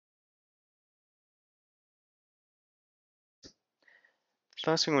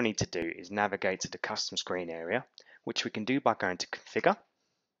First thing we need to do is navigate to the custom screen area, which we can do by going to Configure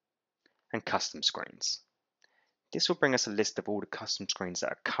and Custom Screens. This will bring us a list of all the custom screens that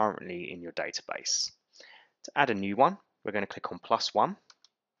are currently in your database. To add a new one, we're going to click on +1.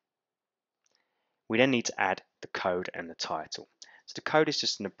 We then need to add the code and the title. So the code is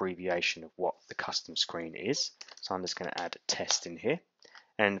just an abbreviation of what the custom screen is. So I'm just going to add test in here.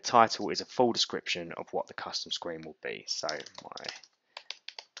 And the title is a full description of what the custom screen will be. So my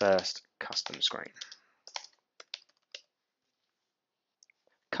first custom screen.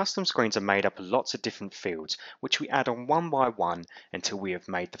 Custom screens are made up of lots of different fields, which we add on one by one until we have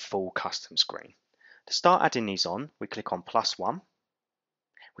made the full custom screen. To start adding these on, we click on +1,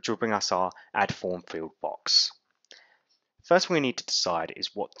 which will bring us our Add Form field box. First thing we need to decide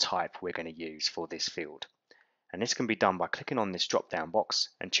is what type we're going to use for this field. And this can be done by clicking on this drop down box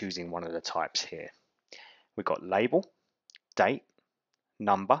and choosing one of the types here. We've got label, date,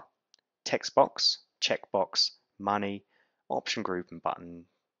 number, text box, checkbox, money, option group and button,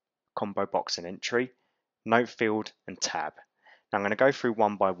 combo box and entry, note field and tab. Now I'm going to go through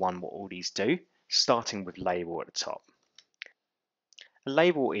one by one what all these do, starting with label at the top. A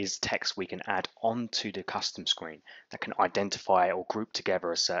label is text we can add onto the custom screen that can identify or group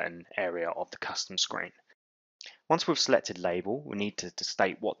together a certain area of the custom screen. Once we've selected label, we need to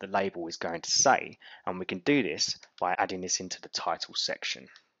state what the label is going to say, and we can do this by adding this into the title section.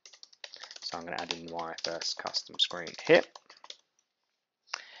 So I'm going to add in my first custom screen here.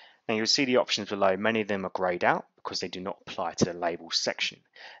 Now you'll see the options below, many of them are grayed out because they do not apply to the label section.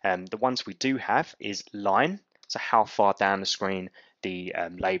 The ones we do have is line, so how far down the screen the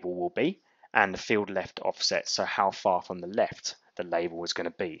label will be, and the field left offset, so how far from the left the label is going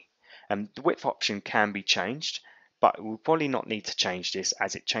to be. The width option can be changed, but we'll probably not need to change this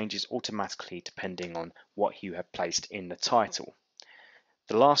as it changes automatically depending on what you have placed in the title.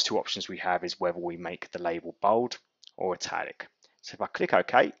 The last two options we have is whether we make the label bold or italic. So if I click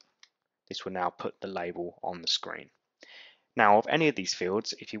OK, this will now put the label on the screen. Now of any of these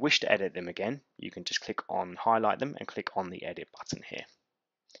fields, if you wish to edit them again, you can just click on highlight them and click on the edit button here.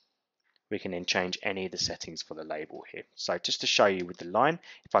 We can then change any of the settings for the label here. So just to show you with the line,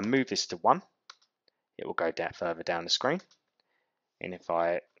 if I move this to 1, it will go down further down the screen. And if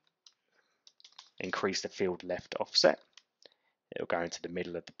I increase the field left offset, it will go into the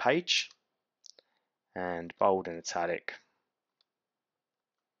middle of the page. And bold and italic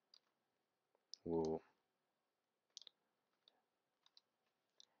will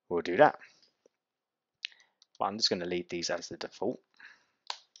do that. But I'm just going to leave these as the default.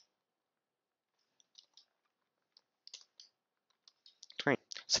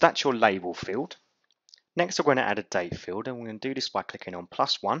 So that's your label field. Next we're going to add a date field, and we're going to do this by clicking on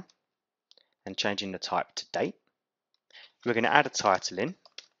 +1 and changing the type to date. We're going to add a title in,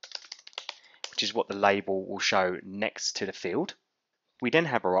 which is what the label will show next to the field. We then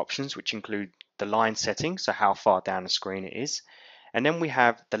have our options, which include the line setting, so how far down the screen it is, and then we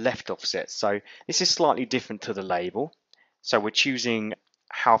have the left offset. So this is slightly different to the label. So we're choosing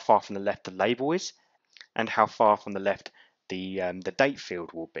how far from the left the label is and how far from the left the date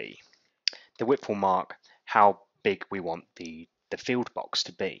field will be. The width will mark how big we want the field box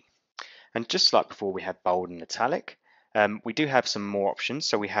to be. And just like before we had bold and italic, we do have some more options.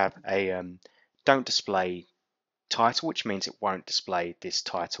 So we have a don't display title, which means it won't display this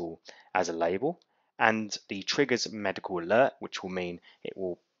title as a label, and the triggers medical alert, which will mean it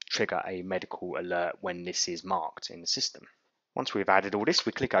will trigger a medical alert when this is marked in the system. Once we've added all this,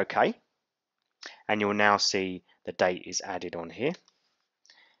 we click OK, and you'll now see the date is added on here.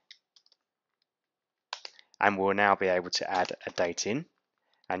 And we'll now be able to add a date in,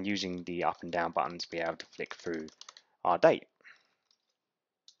 and using the up and down buttons be able to flick through our date.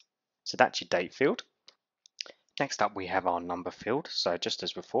 So that's your date field. Next up we have our number field. So just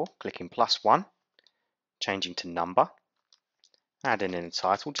as before, clicking +1, changing to number, adding in a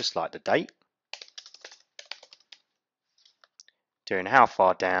title just like the date, doing how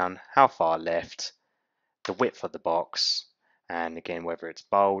far down, how far left, the width of the box, and again whether it's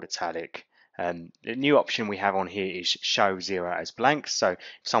bold, italic. The new option we have on here is show 0 as blank, so if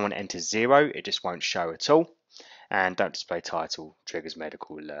someone enters 0 it just won't show at all, and don't display title triggers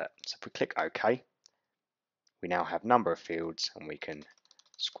medical alert. So if we click OK, we now have number of fields and we can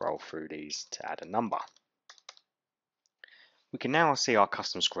scroll through these to add a number. We can now see our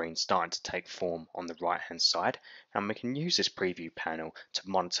custom screen starting to take form on the right hand side, and we can use this preview panel to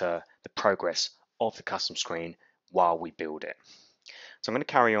monitor the progress of the custom screen while we build it. So I'm going to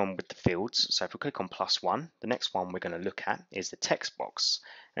carry on with the fields. So if we click on +1, the next one we're going to look at is the text box.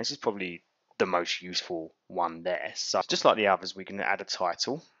 And this is probably the most useful one there. So just like the others, we can add a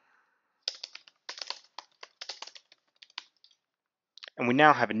title. And we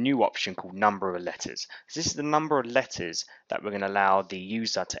now have a new option called number of letters. So this is the number of letters that we're going to allow the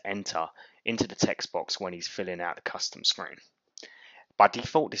user to enter into the text box when he's filling out the custom screen. By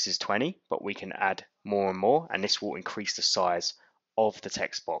default, this is 20, but we can add more and more, and this will increase the size of the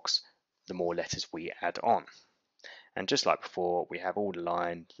text box the more letters we add on. And just like before, we have all the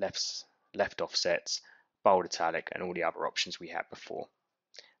line, left offsets, bold, italic, and all the other options we had before.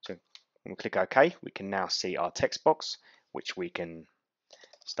 So when we click OK, we can now see our text box, which we can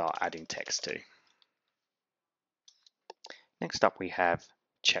start adding text to. Next up, we have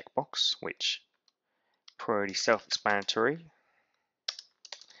checkbox, which is pretty self-explanatory.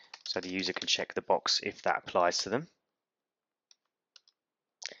 So the user can check the box if that applies to them.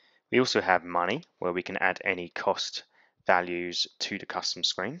 We also have money, where we can add any cost values to the custom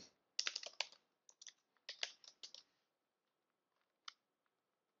screen.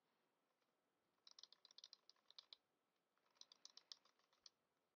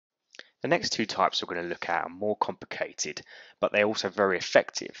 The next two types we're going to look at are more complicated, but they're also very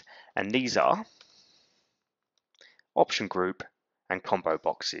effective. And these are option group and combo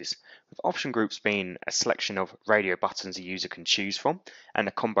boxes, with option groups being a selection of radio buttons a user can choose from, and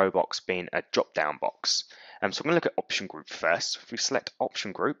a combo box being a drop-down box. So I'm going to look at option group first. If we select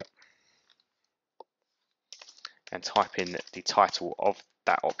option group and type in the title of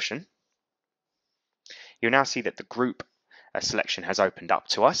that option, you'll now see that the group selection has opened up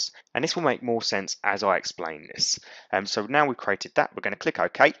to us, and this will make more sense as I explain this. So now we've created that, we're going to click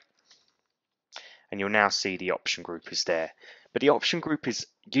OK, and you'll now see the option group is there. But the option group is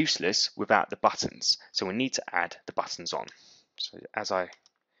useless without the buttons, so we need to add the buttons on. So as I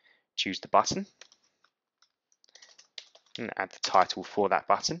choose the button, and add the title for that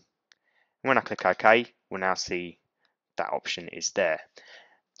button, and when I click OK, we'll now see that option is there.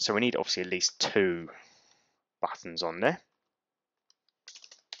 So we need obviously at least 2 buttons on there.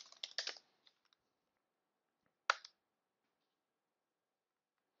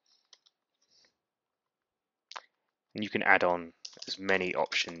 And you can add on as many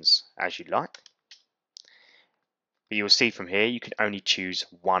options as you like. But you'll see from here, you can only choose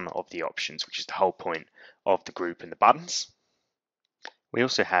one of the options, which is the whole point of the group and the buttons. We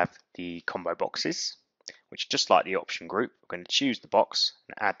also have the combo boxes, which just like the option group, we're going to choose the box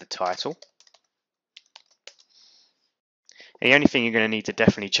and add the title. And the only thing you're going to need to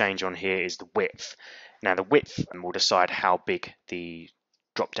definitely change on here is the width. Now the width will decide how big the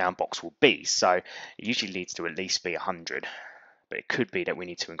drop-down box will be. So it usually needs to at least be 100. But it could be that we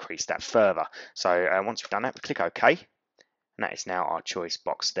need to increase that further. So once we've done that, we click OK, and that is now our choice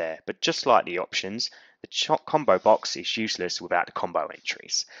box there. But just like the options, the combo box is useless without the combo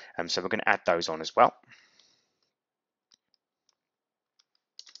entries. So we're going to add those on as well.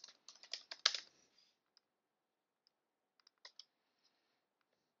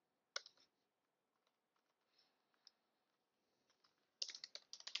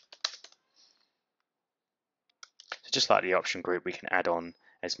 So just like the option group, we can add on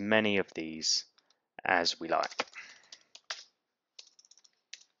as many of these as we like.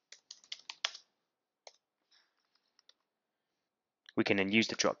 We can then use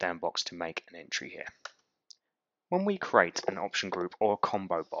the drop-down box to make an entry here. When we create an option group or a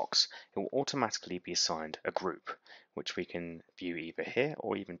combo box, it will automatically be assigned a group, which we can view either here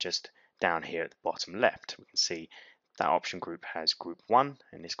or even just down here at the bottom left. We can see that option group has group 1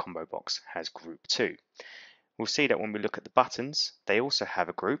 and this combo box has group 2. We'll see that when we look at the buttons, they also have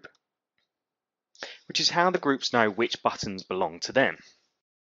a group, which is how the groups know which buttons belong to them.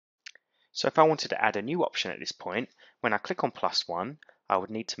 So if I wanted to add a new option at this point, when I click on +1, I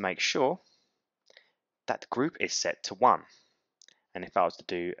would need to make sure that the group is set to 1. And if I was to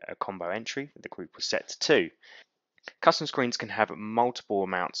do a combo entry, the group was set to 2. Custom screens can have multiple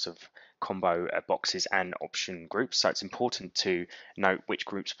amounts of combo boxes and option groups, so it's important to note which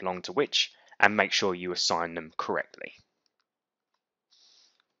groups belong to which and make sure you assign them correctly.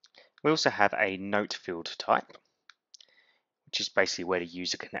 We also have a note field type, which is basically where the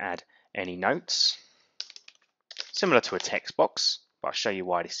user can add any notes, similar to a text box, but I'll show you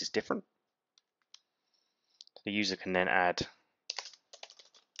why this is different. The user can then add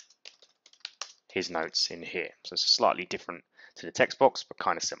his notes in here. So it's slightly different to the text box, but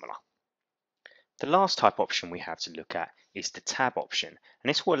kind of similar. The last type option we have to look at is the tab option, and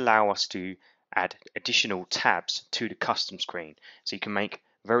this will allow us to add additional tabs to the custom screen. So you can make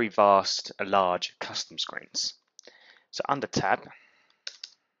very vast, large custom screens. So under tab,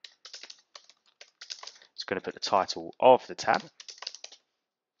 it's going to put the title of the tab,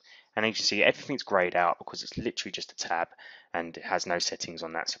 And as you can see, everything's grayed out because it's literally just a tab and it has no settings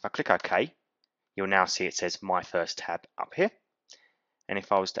on that. So if I click OK, you'll now see it says My First Tab up here. And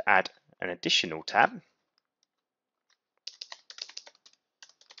if I was to add an additional tab,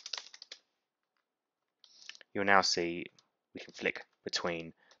 you'll now see we can flick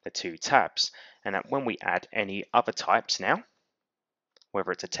between the two tabs. And that when we add any other types now,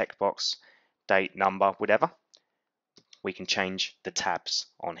 whether it's a text box, date, number, whatever, we can change the tabs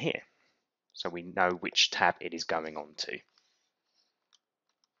on here. So we know which tab it is going on to.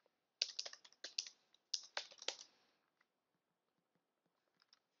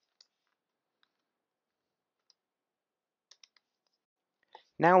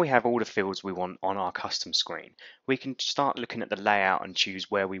 Now we have all the fields we want on our custom screen. We can start looking at the layout and choose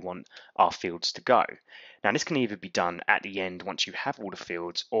where we want our fields to go. Now this can either be done at the end once you have all the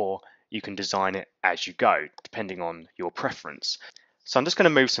fields, or you can design it as you go, depending on your preference. So I'm just going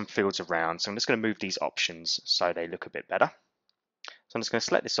to move some fields around. So I'm just going to move these options so they look a bit better. So I'm just going to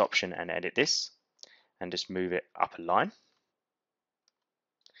select this option and edit this and just move it up a line.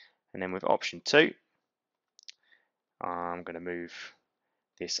 And then with option 2, I'm going to move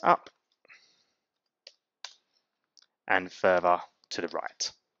this up and further to the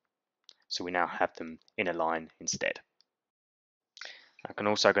right. So we now have them in a line instead. I can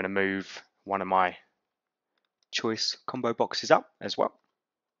also going to move one of my choice combo boxes up as well.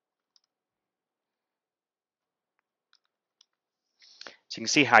 So you can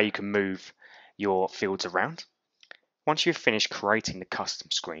see how you can move your fields around. Once you've finished creating the custom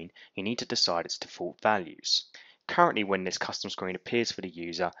screen, you need to decide its default values. Currently, when this custom screen appears for the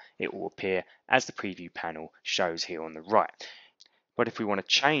user, it will appear as the preview panel shows here on the right. But if we want to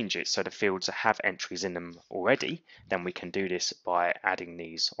change it so the fields have entries in them already, then we can do this by adding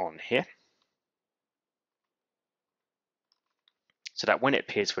these on here. So that when it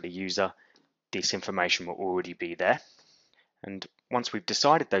appears for the user, this information will already be there. And once we've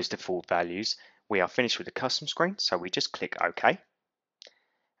decided those default values, we are finished with the custom screen. So we just click OK,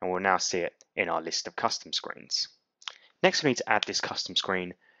 and we'll now see it in our list of custom screens. Next, we need to add this custom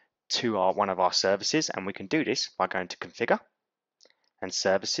screen to one of our services, and we can do this by going to Configure and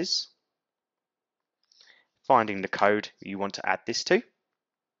Services, finding the code you want to add this to,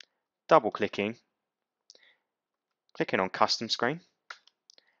 double-clicking, clicking on Custom Screen,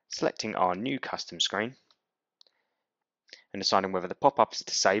 selecting our new custom screen, and deciding whether the pop-up is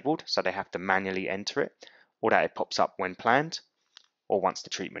disabled, so they have to manually enter it, or that it pops up when planned, or once the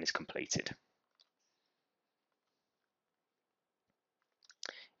treatment is completed.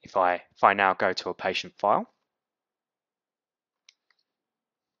 If I now go to a patient file,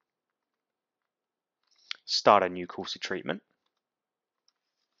 start a new course of treatment,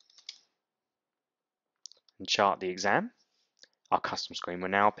 and chart the exam, our custom screen will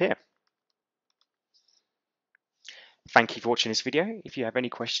now appear. Thank you for watching this video. If you have any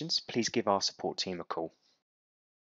questions, please give our support team a call.